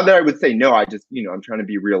broadcast. Not that I would say no, I just, you know, I'm trying to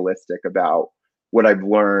be realistic about what I've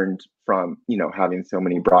learned from, you know, having so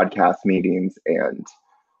many broadcast meetings, and,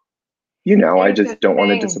 you know, I just don't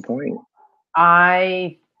want to disappoint.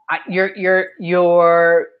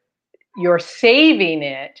 You're saving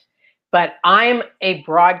it, but I'm a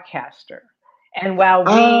broadcaster. And while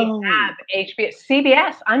we Oh. have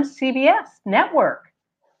CBS, I'm CBS Network.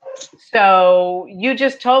 So you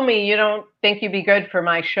just told me you don't think you'd be good for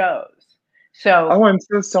my shows. So Oh, I'm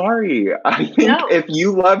so sorry. I think No. if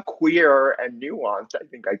you love queer and nuance, I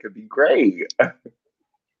think I could be great.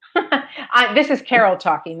 this is Carol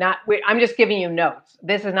talking, I'm just giving you notes.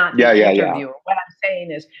 This is not the Yeah. interview. What I'm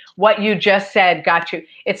saying is what you just said got you.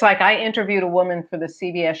 It's like I interviewed a woman for the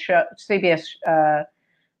CBS show,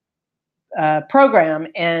 program,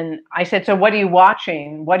 and I said, so what are you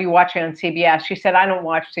watching? What are you watching on CBS? She said, I don't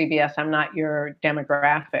watch CBS. I'm not your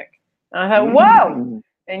demographic. And I thought, whoa,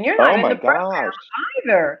 and you're not in the program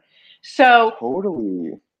either. So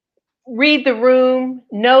totally. Read the room,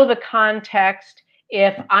 know the context.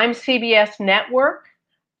 If I'm CBS Network,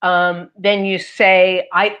 then you say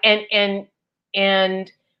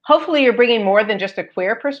and hopefully you're bringing more than just a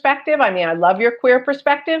queer perspective. I mean, I love your queer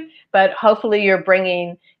perspective, but hopefully you're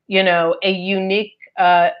bringing, a unique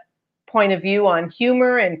point of view on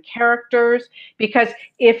humor and characters. Because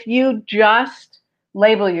if you just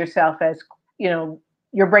label yourself as,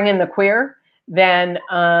 you're bringing the queer, then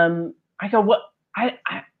I go, what?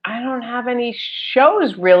 I don't have any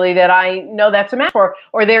shows really that I know that's a match for,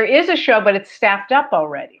 or there is a show, but it's staffed up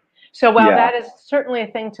already. So while that is certainly a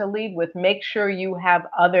thing to lead with, make sure you have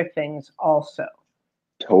other things also.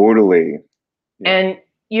 Totally. Yeah. And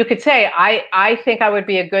you could say, I think I would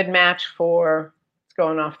be a good match for, it's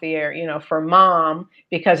going off the air, for Mom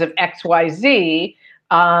because of XYZ.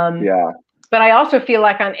 But I also feel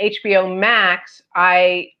like on HBO Max,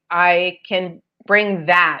 I can bring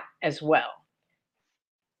that as well.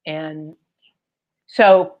 And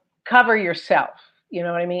so cover yourself, you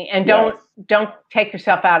know what I mean? And don't take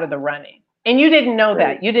yourself out of the running. And you didn't know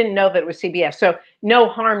that. You didn't know that it was CBS. So no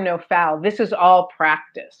harm, no foul. This is all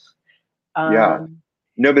practice.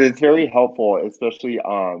 No, but it's very helpful, especially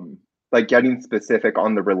like getting specific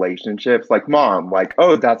on the relationships, like Mom, like,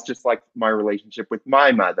 oh, that's just like my relationship with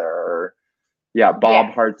my mother. Or,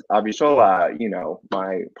 Bob Hart's Abishola,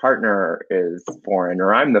 my partner is foreign,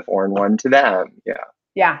 or I'm the foreign one to them.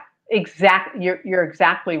 Yeah, exactly. You're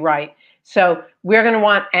exactly right. So we're going to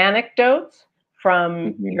want anecdotes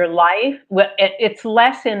from your life. It's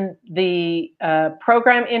less in the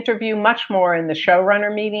program interview, much more in the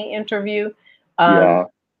showrunner meeting interview.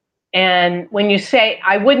 And when you say,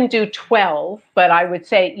 I wouldn't do 12, but I would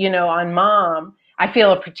say, on Mom, I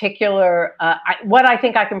feel a particular, what I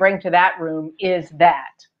think I can bring to that room is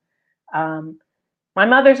that. My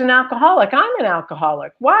mother's an alcoholic. I'm an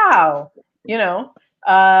alcoholic. Wow.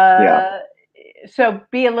 So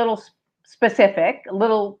be a little specific, a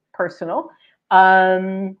little personal.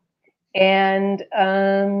 And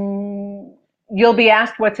you'll be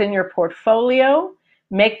asked what's in your portfolio.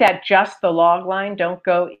 Make that just the log line. Don't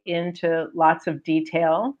go into lots of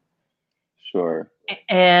detail. Sure.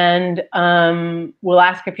 And we'll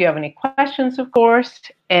ask if you have any questions, of course.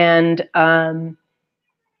 And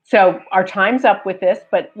so our time's up with this,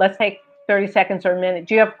 but let's take 30 seconds or a minute.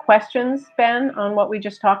 Do you have questions, Ben, on what we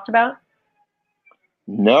just talked about?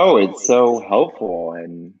 No, it's so helpful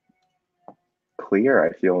and clear.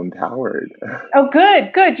 I feel empowered. Oh,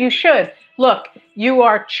 good. You should. Look, you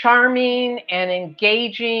are charming and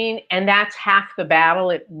engaging, and that's half the battle.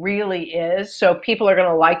 It really is. So people are going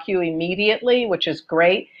to like you immediately, which is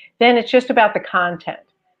great. Then it's just about the content,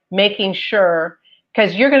 making sure,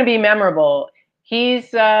 because you're going to be memorable.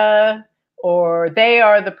 He's or they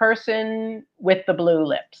are the person with the blue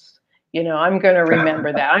lips. I'm going to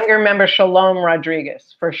remember that. I'm going to remember Shalom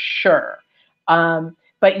Rodriguez for sure.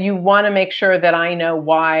 But you want to make sure that I know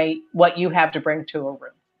what you have to bring to a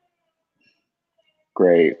room.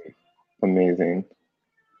 Great. Amazing.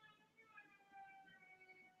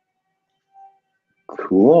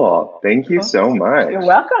 Cool. Thank you so much. You're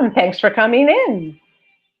welcome. Thanks for coming in.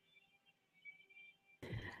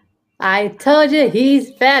 I told you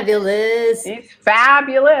he's fabulous. He's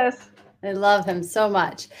fabulous. I love him so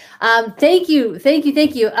much. Thank you.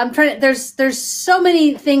 I'm trying to, there's so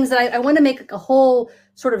many things that I want to make like a whole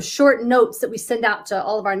sort of short notes that we send out to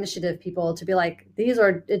all of our initiative people to be like,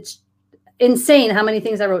 it's insane how many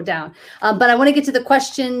things I wrote down. But I want to get to the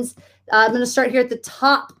questions. I'm going to start here at the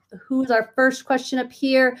top. Who's our first question up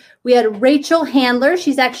here? We had Rachel Handler.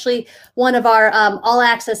 She's actually one of our all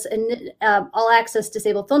access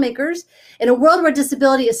disabled filmmakers. In a world where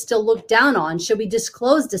disability is still looked down on, should we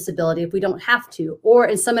disclose disability if we don't have to? Or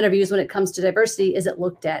in some interviews, when it comes to diversity, is it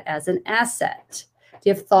looked at as an asset? Do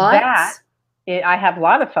you have thoughts? I have a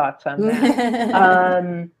lot of thoughts on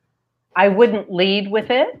that. I wouldn't lead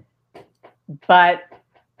with it, but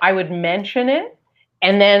I would mention it.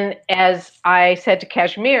 And then, as I said to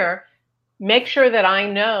Kashmir, make sure that I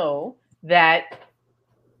know that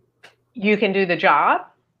you can do the job,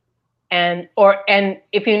 and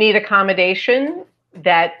if you need accommodation,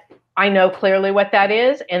 that I know clearly what that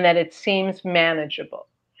is and that it seems manageable.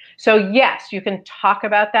 So yes, you can talk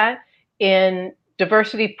about that in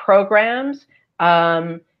diversity programs.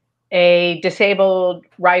 A disabled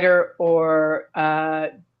writer or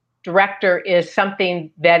director is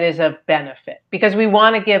something that is of benefit because we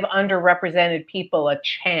want to give underrepresented people a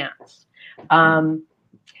chance.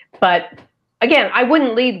 But again, I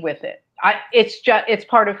wouldn't lead with it. It's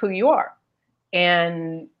part of who you are.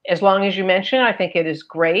 And as long as you mention it, I think it is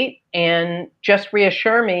great. And just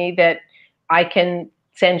reassure me that I can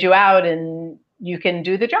send you out and you can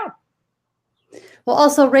do the job. Well,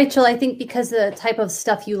 also, Rachel, I think because of the type of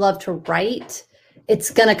stuff you love to write,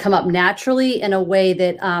 it's going to come up naturally in a way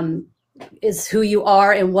that is who you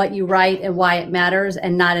are and what you write and why it matters,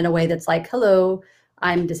 and not in a way that's like, hello,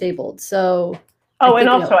 I'm disabled. So, and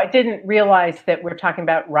also, I didn't realize that we're talking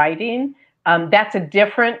about writing. That's a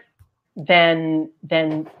different than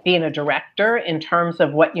being a director in terms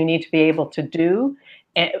of what you need to be able to do.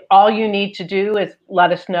 And all you need to do is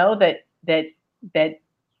let us know that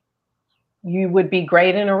you would be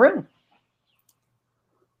great in a room.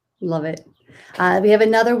 Love it. We have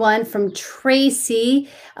another one from Tracy.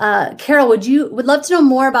 Carol, would love to know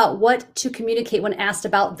more about what to communicate when asked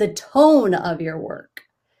about the tone of your work.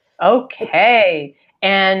 Okay.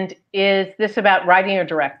 And is this about writing or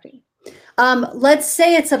directing? Let's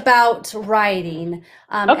say it's about writing.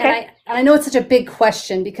 Okay. And I know it's such a big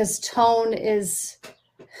question because tone is,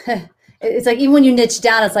 it's like, even when you niche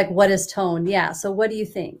down, it's like, what is tone? Yeah. So what do you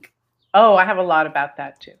think? Oh, I have a lot about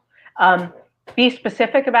that too. Be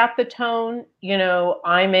specific about the tone. You know,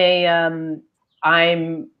 I'm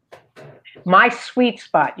my sweet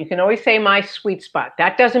spot. You can always say my sweet spot.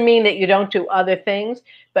 That doesn't mean that you don't do other things,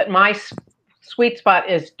 but my sweet spot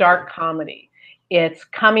is dark comedy. It's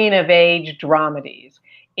coming of age dramedies.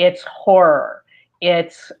 It's horror.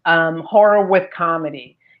 It's horror with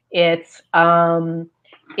comedy. It's and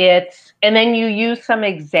then you use some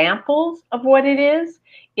examples of what it is.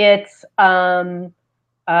 It's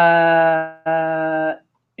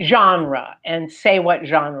genre, and say what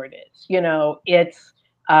genre it is. You know, it's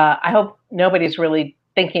I hope nobody's really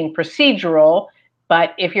thinking procedural,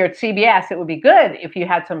 but if you're at CBS, it would be good if you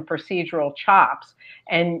had some procedural chops,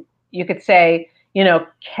 and you could say, you know,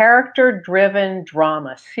 character-driven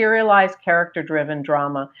drama, serialized character-driven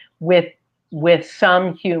drama with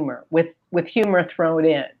some humor, with humor thrown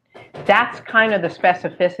in. That's kind of the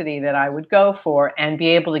specificity that I would go for, and be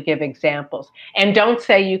able to give examples. And don't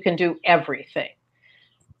say you can do everything.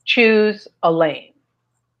 Choose a lane.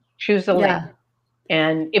 Choose a lane.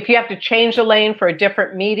 And if you have to change a lane for a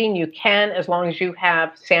different meeting, you can, as long as you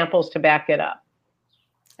have samples to back it up.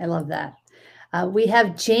 I love that. We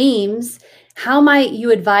have James. How might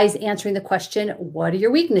you advise answering the question, what are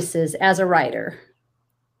your weaknesses as a writer?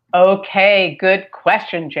 Okay, good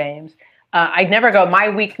question, James. I'd never go, my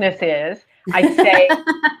weakness is. I'd say,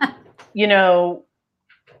 you know,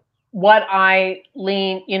 what I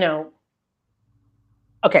lean, you know.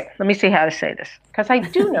 Okay, let me see how to say this, because I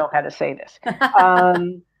do know how to say this.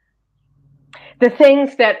 The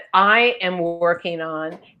things that I am working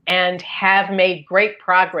on and have made great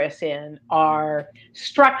progress in are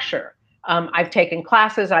structure. I've taken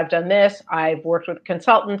classes, I've done this, I've worked with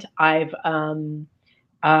consultants,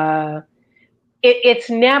 it's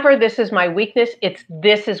never this is my weakness, it's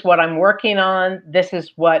this is what I'm working on, this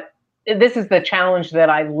is the challenge that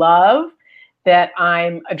I love, that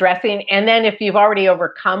I'm addressing. And then if you've already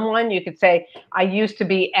overcome one, you could say, I used to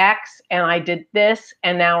be X and I did this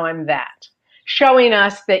and now I'm that. Showing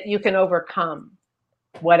us that you can overcome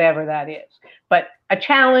whatever that is. But a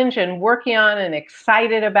challenge and working on and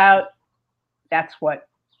excited about, that's what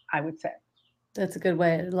I would say. That's a good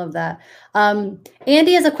way. I love that.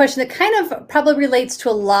 Andy has a question that kind of probably relates to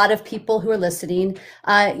a lot of people who are listening.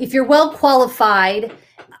 If you're well qualified,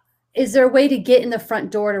 is there a way to get in the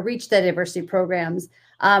front door to reach the diversity programs?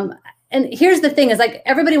 And here's the thing is, like,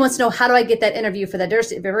 everybody wants to know, how do I get that interview for the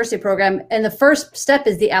diversity program? And the first step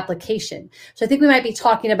is the application. So I think we might be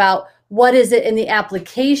talking about what is it in the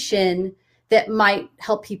application that might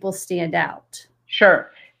help people stand out.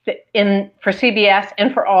 Sure. For CBS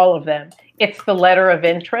and for all of them, it's the letter of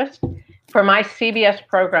interest. For my CBS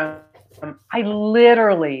program, I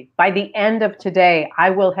literally, by the end of today, I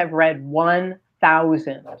will have read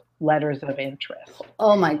 1,000 letters of interest.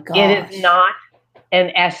 Oh my gosh. It is not an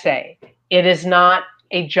essay. It is not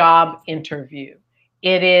a job interview.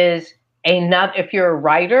 It is another, if you're a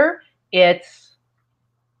writer, it's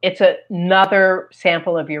another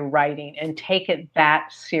sample of your writing, and take it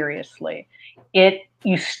that seriously.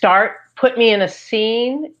 You start put me in a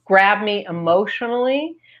scene, grab me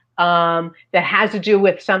emotionally, that has to do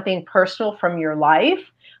with something personal from your life,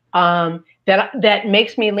 that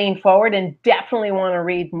makes me lean forward and definitely want to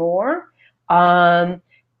read more.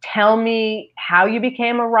 Tell me how you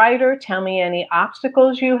became a writer. Tell me any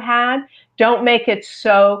obstacles you had. Don't make it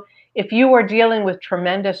so, if you are dealing with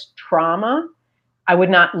tremendous trauma, I would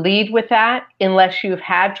not lead with that unless you've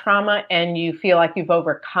had trauma and you feel like you've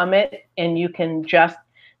overcome it and you can just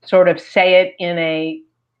sort of say it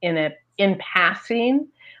in passing,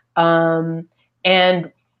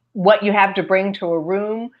 and what you have to bring to a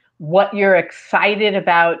room, what you're excited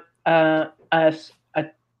about,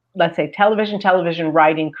 let's say television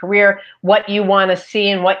writing career, what you want to see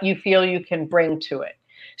and what you feel you can bring to it.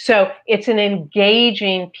 So it's an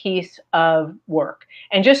engaging piece of work.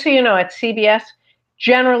 And just so you know, at CBS,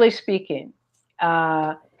 generally speaking,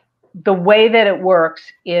 the way that it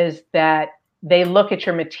works is that they look at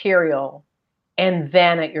your material and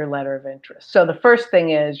then at your letter of interest. So the first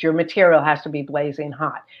thing is your material has to be blazing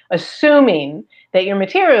hot, assuming that your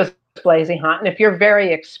material is blazing hot. And if you're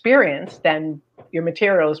very experienced, then your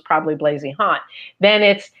material is probably blazing hot. Then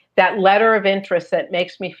it's that letter of interest that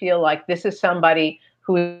makes me feel like this is somebody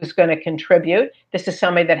who is going to contribute. This is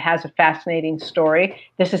somebody that has a fascinating story.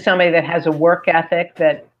 This is somebody that has a work ethic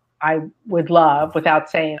that I would love, without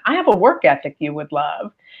saying, I have a work ethic you would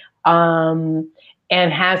love,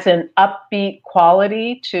 and has an upbeat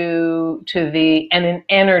quality to and an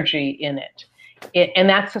energy in it. And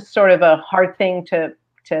that's a sort of a hard thing to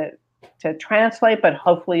translate, but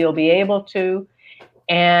hopefully you'll be able to.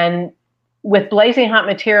 And with blazing hot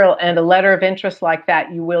material and a letter of interest like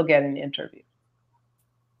that, you will get an interview.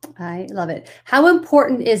 I love it. How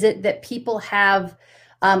important is it that people have,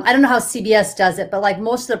 I don't know how CBS does it, but like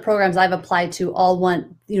most of the programs I've applied to all want,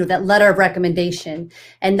 that letter of recommendation,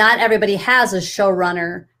 and not everybody has a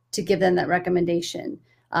showrunner to give them that recommendation.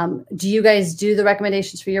 Do you guys do the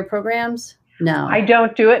recommendations for your programs? No. I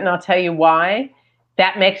don't do it, and I'll tell you why.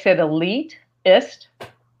 That makes it elitist,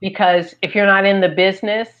 because if you're not in the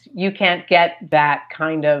business, you can't get that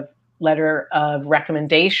kind of letter of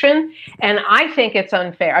recommendation. And I think it's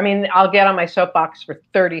unfair. I mean, I'll get on my soapbox for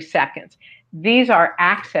 30 seconds. These are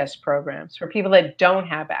access programs for people that don't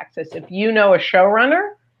have access. If you know a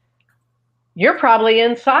showrunner, you're probably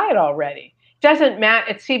inside already. Doesn't matter.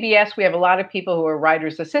 At CBS, we have a lot of people who are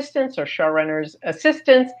writers' assistants or showrunners'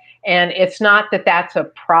 assistants, and it's not that that's a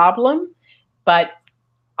problem, but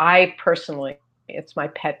I personally, it's my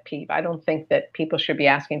pet peeve. I don't think that people should be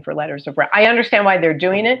asking for letters of I understand why they're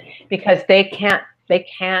doing it, because they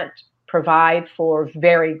can't provide for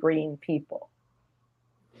very green people.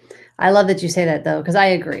 I love that you say that, though, because I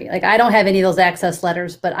agree. Like, I don't have any of those access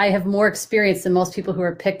letters, but I have more experience than most people who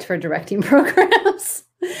are picked for directing programs.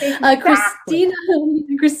 Exactly.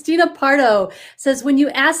 Christina Pardo says, when you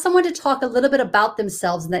ask someone to talk a little bit about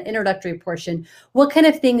themselves in that introductory portion, what kind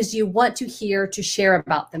of things do you want to hear to share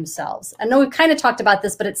about themselves? I know we've kind of talked about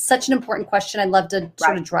this, but it's such an important question. I'd love to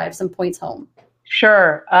sort of drive some points home.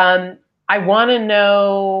 Sure. I want to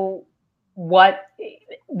know what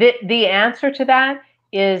the answer to that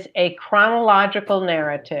is, a chronological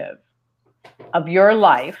narrative of your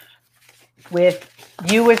life with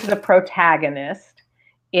you as the protagonist.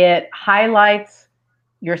 It highlights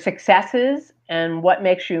your successes and what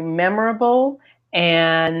makes you memorable.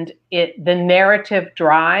 And the narrative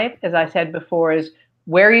drive, as I said before, is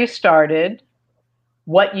where you started,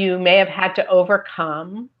 what you may have had to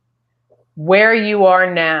overcome, where you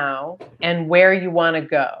are now, and where you want to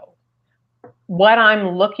go. What I'm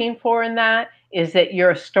looking for in that is that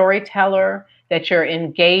you're a storyteller, that you're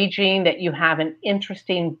engaging, that you have an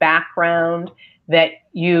interesting background, that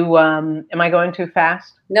you, am I going too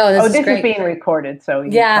fast? No, this is great. Is being recorded, so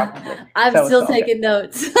yeah, I'm still taking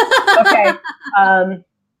notes. Okay.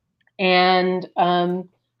 And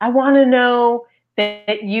I want to know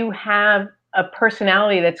that you have a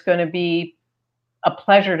personality that's going to be a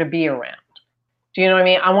pleasure to be around. Do you know what I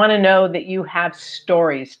mean? I want to know that you have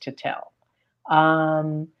stories to tell.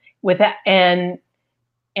 With that, and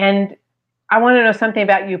I want to know something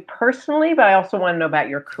about you personally, but I also want to know about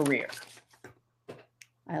your career.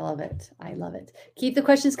 I love it. I love it. Keep the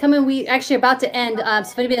questions coming. We actually are about to end.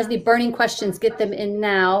 So if anybody has any burning questions, get them in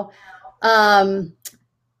now. Oh,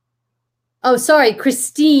 sorry,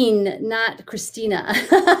 Christine, not Christina.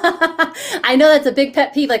 I know that's a big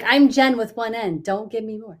pet peeve. Like, I'm Jen with one N. Don't give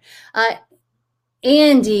me more.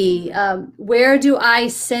 Andy, where do I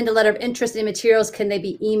send a letter of interest in materials? Can they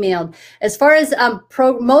be emailed? As far as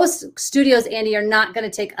most studios, Andy, are not going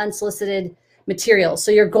to take unsolicited materials.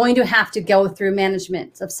 So you're going to have to go through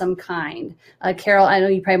management of some kind. Carol, I know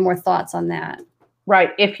you probably have more thoughts on that.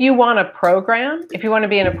 Right. If you want a program, if you want to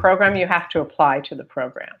be in a program, you have to apply to the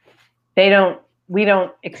program. We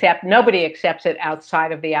don't accept, nobody accepts it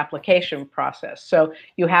outside of the application process. So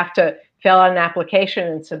you have to fill out an application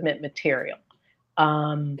and submit material.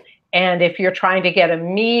 And if you're trying to get a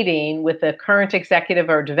meeting with a current executive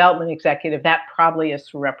or development executive, that probably is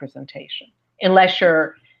through representation, unless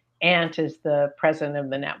your aunt is the president of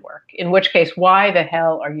the network, in which case, why the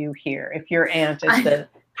hell are you here if your aunt is the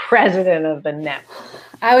president of the network?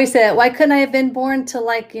 I always say that. Why couldn't I have been born to,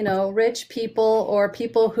 like, you know, rich people or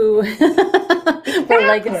people who were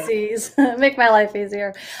legacies? Make my life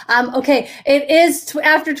easier. Okay, it is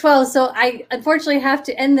after 12, so I unfortunately have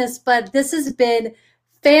to end this, but this has been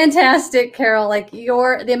fantastic, Carol. Like,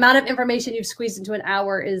 the amount of information you've squeezed into an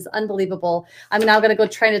hour is unbelievable. I'm now going to go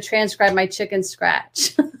try to transcribe my chicken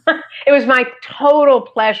scratch. It was my total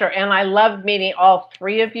pleasure, and I loved meeting all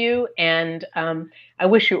three of you, and I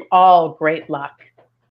wish you all great luck.